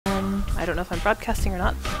I don't know if I'm broadcasting or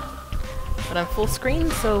not, but I'm full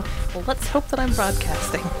screen, so let's hope that I'm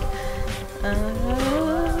broadcasting. I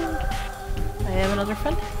have another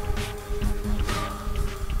friend.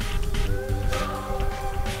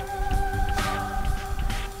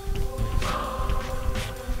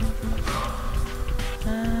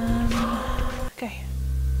 Okay.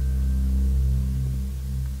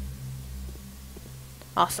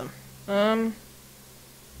 Awesome.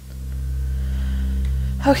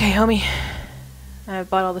 Okay, homie. I've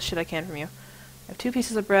bought all the shit I can from you. I have 2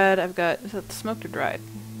 pieces of bread. I've got... Is that smoked or dried?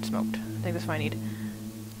 Smoked. I think that's what I need.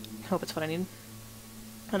 Hope it's what I need.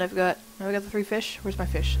 And I've got the 3 fish. Where's my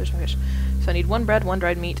fish? There's my fish. So I need 1 bread, 1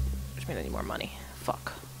 dried meat, which means I need more money.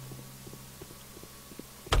 Fuck.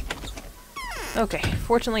 Okay,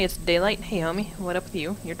 fortunately it's daylight. Hey, homie. What up with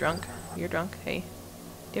you? You're drunk. You're drunk. Hey.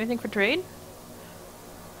 Do you have anything for trade?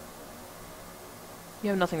 You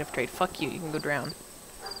have nothing to trade. Fuck you. You can go drown.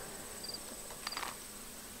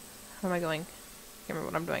 Where am I going? Can't remember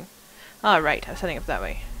what I'm doing. Ah, right. I was heading up that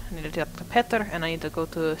way. I need to talk to Peter, and I need to go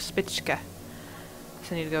to Spitzka.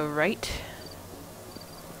 So I need to go right.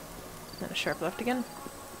 Then a sharp left again.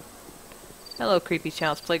 Hello, creepy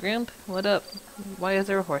child's playground. What up? Why is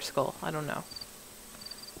there a horse skull? I don't know.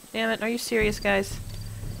 Damn it. Are you serious, guys?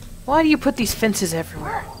 Why do you put these fences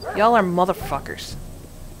everywhere? Y'all are motherfuckers.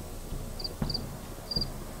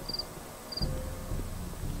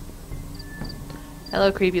 Hello,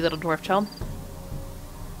 creepy little dwarf child.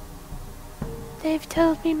 They've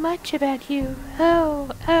told me much about you.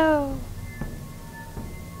 Oh, oh.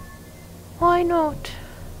 Why not?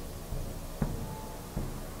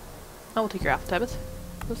 I will take your affidavits.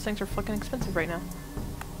 Those things are fucking expensive right now.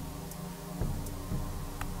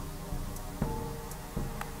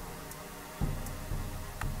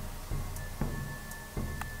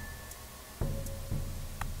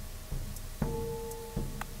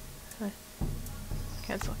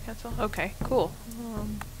 Cancel, cancel. Okay, cool.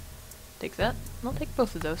 Take that. I'll take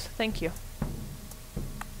both of those. Thank you.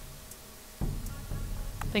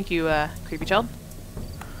 Thank you, creepy child.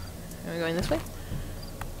 Are we going this way?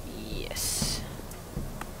 Yes.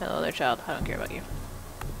 Hello there, child. I don't care about you.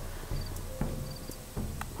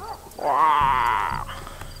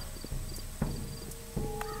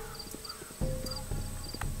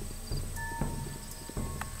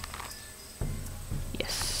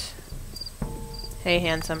 Yes. Hey,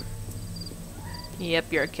 handsome.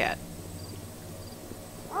 Yep, you're a cat.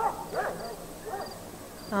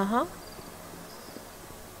 Uh-huh.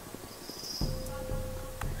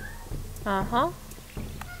 Uh-huh.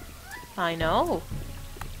 I know.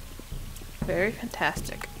 Very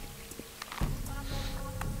fantastic.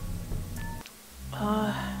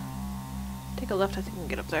 Take a left, I think we can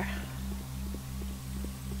get up there.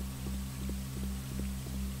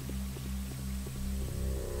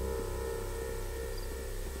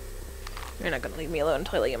 You're not gonna leave me alone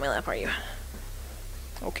until I lay in my lap, are you?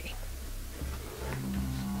 Okay.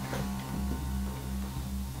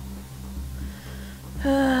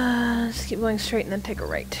 Just keep going straight and then take a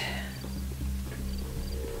right.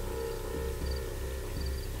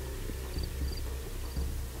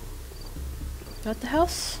 At the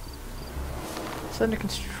house? It's under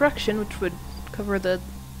construction, which would cover the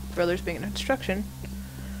brothers being in construction.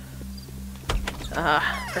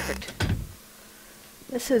 Ah, perfect.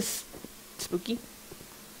 This is spooky.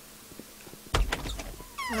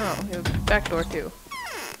 Oh, we have a back door too.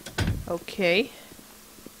 Okay.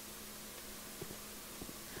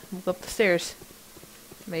 Move up the stairs.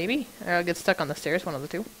 Maybe. Or I'll get stuck on the stairs, one of the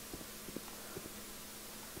two.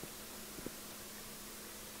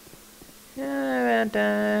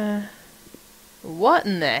 What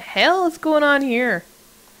in the hell is going on here?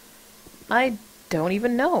 I don't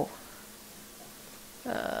even know.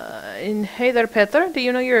 And hey there, Peter. Do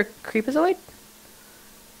you know you're a creepazoid?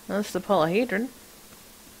 That's the polyhedron.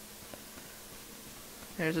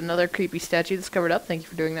 There's another creepy statue that's covered up. Thank you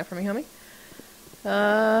for doing that for me, homie.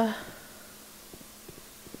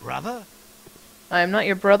 Brother? I am not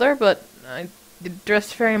your brother, but I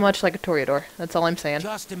dress very much like a toreador. That's all I'm saying.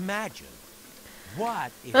 Just imagine.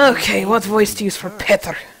 What if Okay, what voice to use for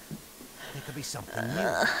Peter? There could be something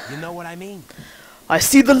new. You know what I mean? I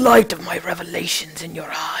see the light of my revelations in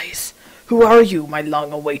your eyes. Who are you, my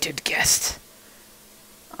long-awaited guest?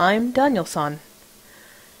 I'm Danielson.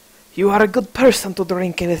 You are a good person to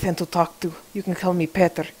drink with and to talk to. You can call me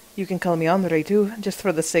Peter. You can call me Andre too, just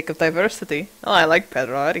for the sake of diversity. Oh, I like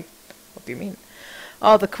Peter already. What do you mean?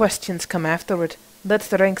 All the questions come afterward. Let's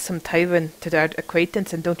drink some time to our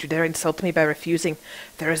acquaintance, and don't you dare insult me by refusing.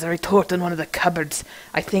 There is a retort in one of the cupboards.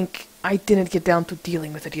 I think I didn't get down to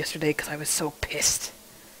dealing with it yesterday because I was so pissed.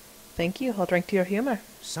 Thank you. I'll drink to your humor.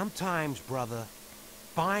 Sometimes, brother,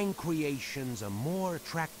 fine creations are more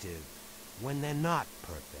attractive when they're not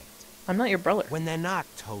perfect. I'm not your brother. When they're not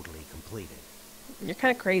totally completed. You're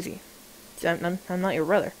kind of crazy. I'm not your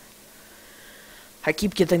brother. I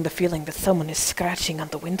keep getting the feeling that someone is scratching on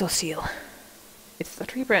the windowsill. It's the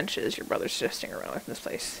tree branches your brother's suggesting run away from this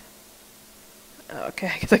place.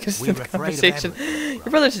 Okay, I guess I can just end the conversation. Your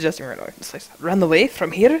brother's suggesting run away from this place. Run away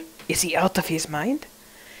from here? Is he out of his mind?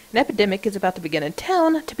 An epidemic is about to begin in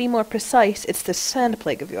town. To be more precise, it's this sand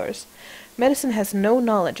plague of yours. Medicine has no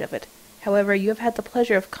knowledge of it. However, you have had the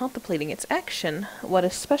pleasure of contemplating its action. What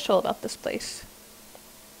is special about this place?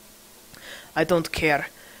 I don't care.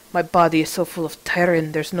 My body is so full of tyranny,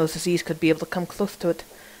 there's no disease could be able to come close to it.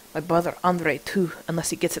 My brother Andre, too, unless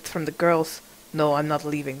he gets it from the girls. No, I'm not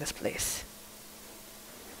leaving this place.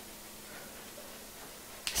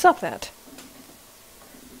 Stop that.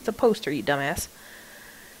 It's a poster, you dumbass.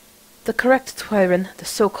 The correct tyranny, the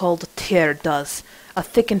so-called tear, does. A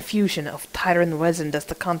thick infusion of tyranny resin does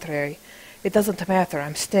the contrary. It doesn't matter,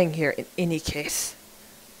 I'm staying here in any case.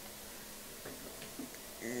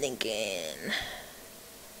 Lincoln.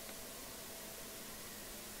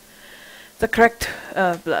 The correct,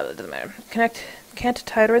 doesn't matter. Can't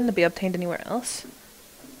tyranny be obtained anywhere else?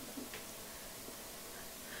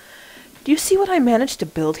 Do you see what I managed to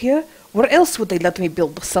build here? Where else would they let me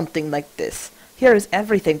build something like this? Here is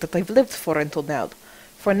everything that I've lived for until now.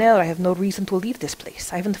 For now, I have no reason to leave this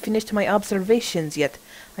place. I haven't finished my observations yet.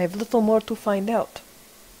 I have little more to find out.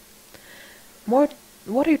 More?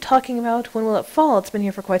 What are you talking about? When will it fall? It's been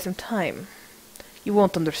here for quite some time. You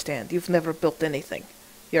won't understand. You've never built anything.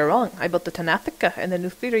 You're wrong. I built the Tanatica and a new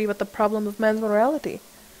theory about the problem of man's morality.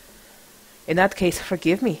 In that case,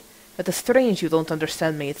 forgive me. It is strange you don't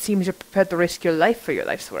understand me. It seems you're prepared to risk your life for your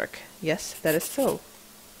life's work. Yes, that is so.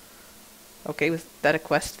 Okay, was that a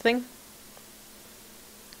quest thing?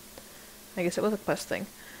 I guess it was a quest thing.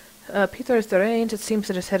 Peter is deranged. It seems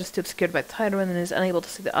that his head is too obscured by tyranny and is unable to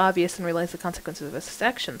see the obvious and realize the consequences of his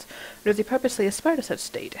actions. Or does he purposely aspire to such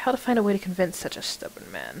state? How to find a way to convince such a stubborn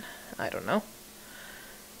man? I don't know.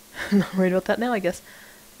 I'm not worried about that now, I guess.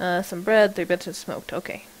 Some bread, 3 bits of smoked.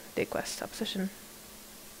 Okay. Day quest. Opposition.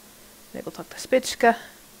 Able to talk to Spitchka.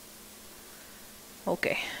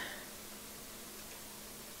 Okay.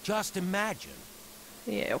 Just imagine.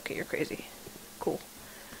 Yeah, okay, you're crazy. Cool.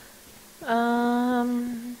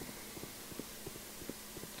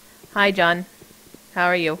 Hi, John. How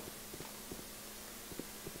are you?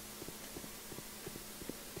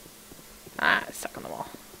 Ah, it's stuck on the wall.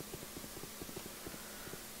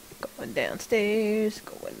 Going downstairs,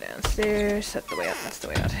 going downstairs. That's the way out, that's the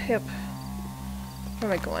way out. Yep.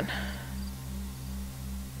 Where am I going?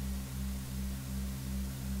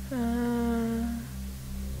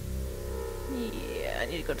 Yeah, I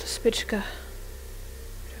need to go to Spitchka.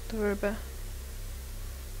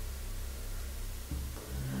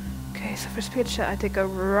 Okay, so for Spitchka, I take a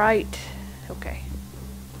right. Okay.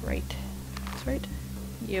 Right. That's right?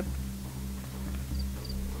 Yep.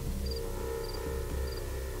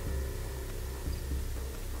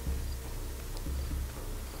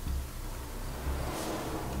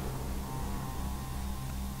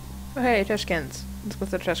 Oh hey, trash cans. Let's go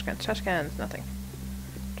to the trash cans. Trash cans, nothing.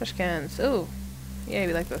 Trash cans. Oh! Yeah,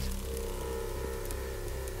 we like those.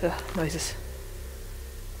 Ugh, noises.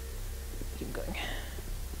 Keep going.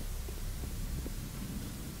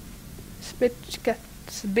 Spitchka.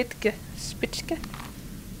 Spitka. Spitchka?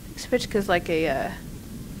 Spitchka's like a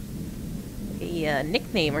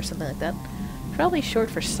nickname or something like that. Probably short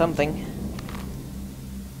for something.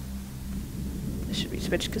 This should be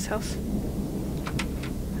Spitchka's house.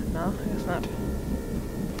 No, I guess not.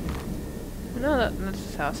 No, that's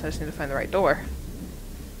his house. I just need to find the right door.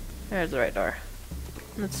 There's the right door.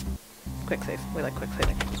 Let's quick save. We like quick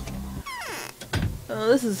saving. Oh,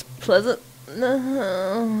 this is pleasant.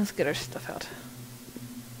 No, let's get our stuff out.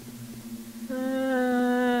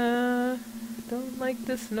 Don't like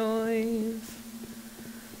this noise.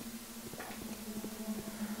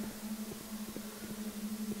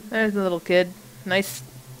 There's the little kid. Nice,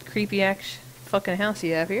 creepy fucking house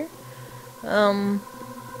you have here. Can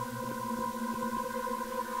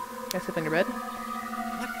I sleep on your bed?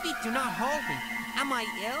 My feet do not hold me. Am I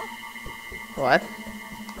ill? What?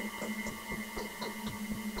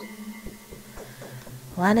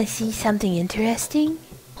 Wanna see something interesting?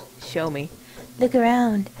 Show me. Look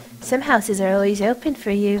around. Some houses are always open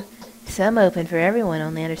for you. Some open for everyone,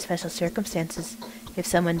 only under special circumstances. If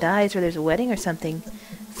someone dies or there's a wedding or something.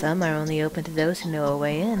 Some are only open to those who know a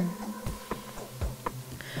way in.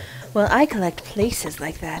 Well, I collect places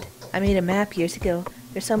like that. I made a map years ago.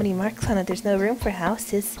 There's so many marks on it, there's no room for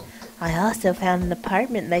houses. I also found an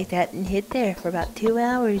apartment like that and hid there for about 2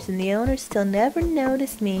 hours, and the owner still never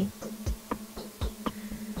noticed me.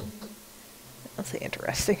 That's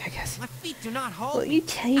interesting, I guess. My feet do not hold Will me. you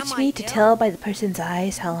teach Am me I to ill? tell by the person's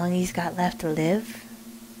eyes how long he's got left to live?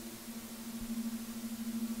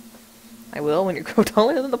 I will when you grow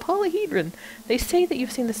taller than the polyhedron. They say that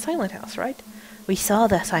you've seen the silent house, right? We saw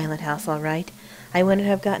the silent house, all right. I wouldn't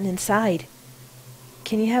have gotten inside.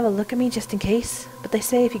 Can you have a look at me just in case? But they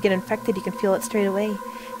say if you get infected, you can feel it straight away.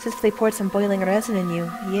 It's as if they poured some boiling resin in you.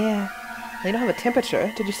 Yeah. They don't have a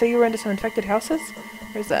temperature. Did you say you were into some infected houses?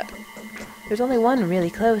 Where's that? There's only one really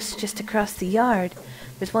close, just across the yard.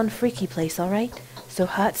 There's one freaky place, all right? So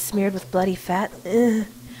hot, smeared with bloody fat. Ugh.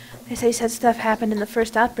 They say such stuff happened in the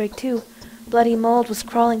first outbreak, too. Bloody mold was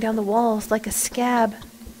crawling down the walls like a scab.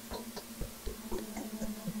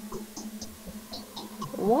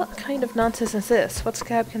 What kind of nonsense is this? What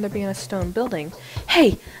scab can there be in a stone building?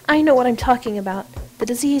 Hey, I know what I'm talking about. The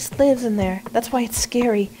disease lives in there. That's why it's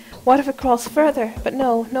scary. What if it crawls further? But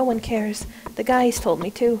no one cares. The guys told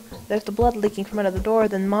me, too. There's the blood leaking from under the door,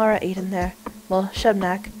 then Mara ate in there. Well,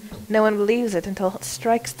 Shubnak. No one believes it until it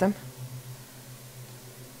strikes them.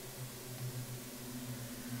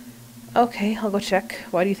 Okay, I'll go check.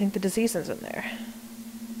 Why do you think the disease is in there?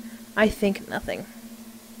 I think nothing.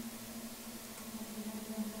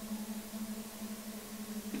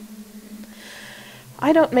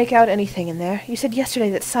 I don't make out anything in there. You said yesterday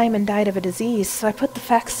that Simon died of a disease, so I put the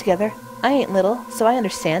facts together. I ain't little, so I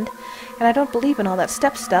understand. And I don't believe in all that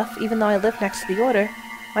step stuff, even though I live next to the order.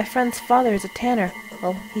 My friend's father is a tanner.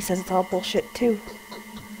 Well, he says it's all bullshit, too.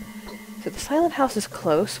 So the silent house is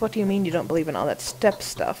close. What do you mean you don't believe in all that step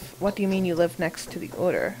stuff? What do you mean you live next to the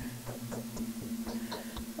order?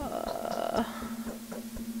 I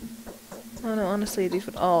don't know, honestly, these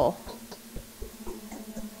would all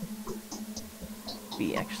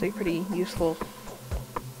be actually pretty useful.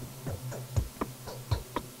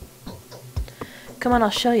 Come on, I'll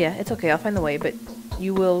show you. It's okay, I'll find the way, but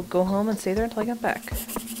you will go home and stay there until I get back.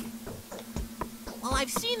 Well, I've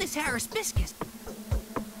seen this Harrisbiscus.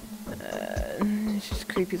 It's just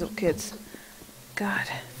creepy little kids. God,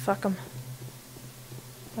 fuck them.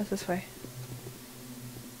 What's this way?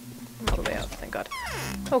 All the way out, thank God.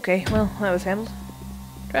 Okay, well, that was handled.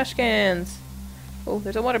 Trash cans! Oh,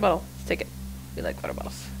 there's a water bottle. Let's take it. We like water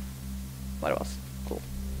bottles. Water bottles. Cool.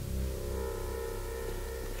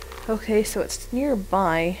 Okay, so it's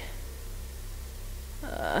nearby.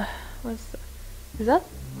 What's that? Is that?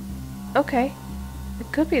 Okay.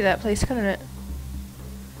 It could be that place, couldn't it?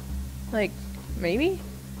 Like, maybe?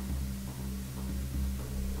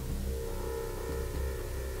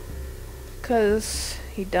 Because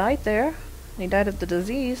he died there. And he died of the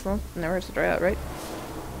disease. Well, never hurts to try out, right?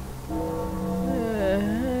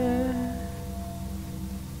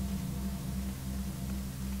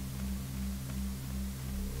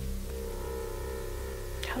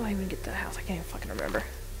 How do I even get to the house? I can't even fucking remember.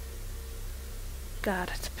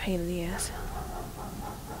 God, it's a pain in the ass.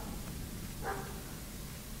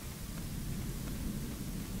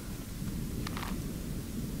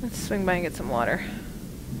 Let's swing by and get some water.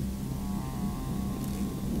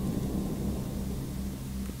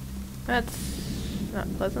 That's not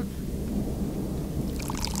pleasant.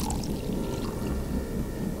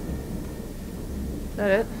 Is that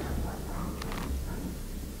it?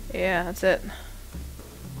 Yeah, that's it.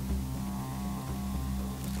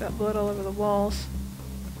 It's got blood all over the walls.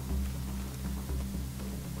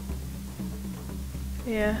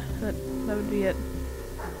 Yeah, that would be it.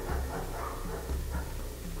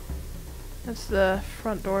 That's the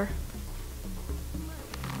front door.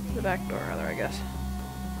 The back door, rather, I guess.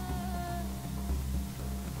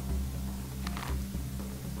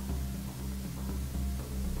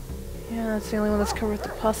 Yeah, that's the only one that's covered with the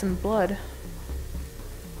pus and blood.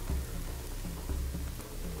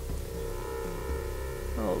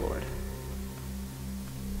 Oh, Lord.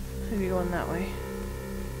 Maybe going that way.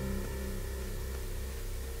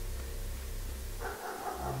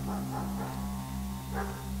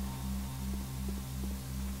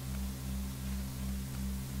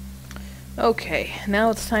 Okay, now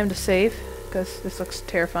it's time to save, because this looks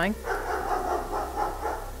terrifying.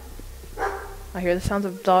 I hear the sounds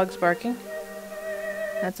of dogs barking.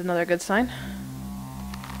 That's another good sign.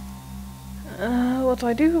 What do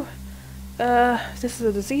I do? This is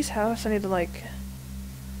a disease house. I need to, like...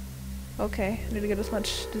 Okay, I need to get as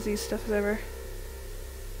much disease stuff as ever.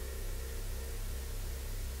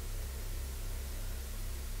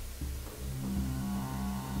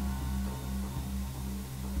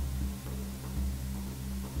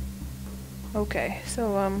 Okay,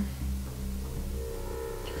 so,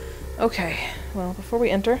 okay, well, before we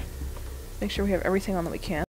enter, Make sure we have everything on that we can.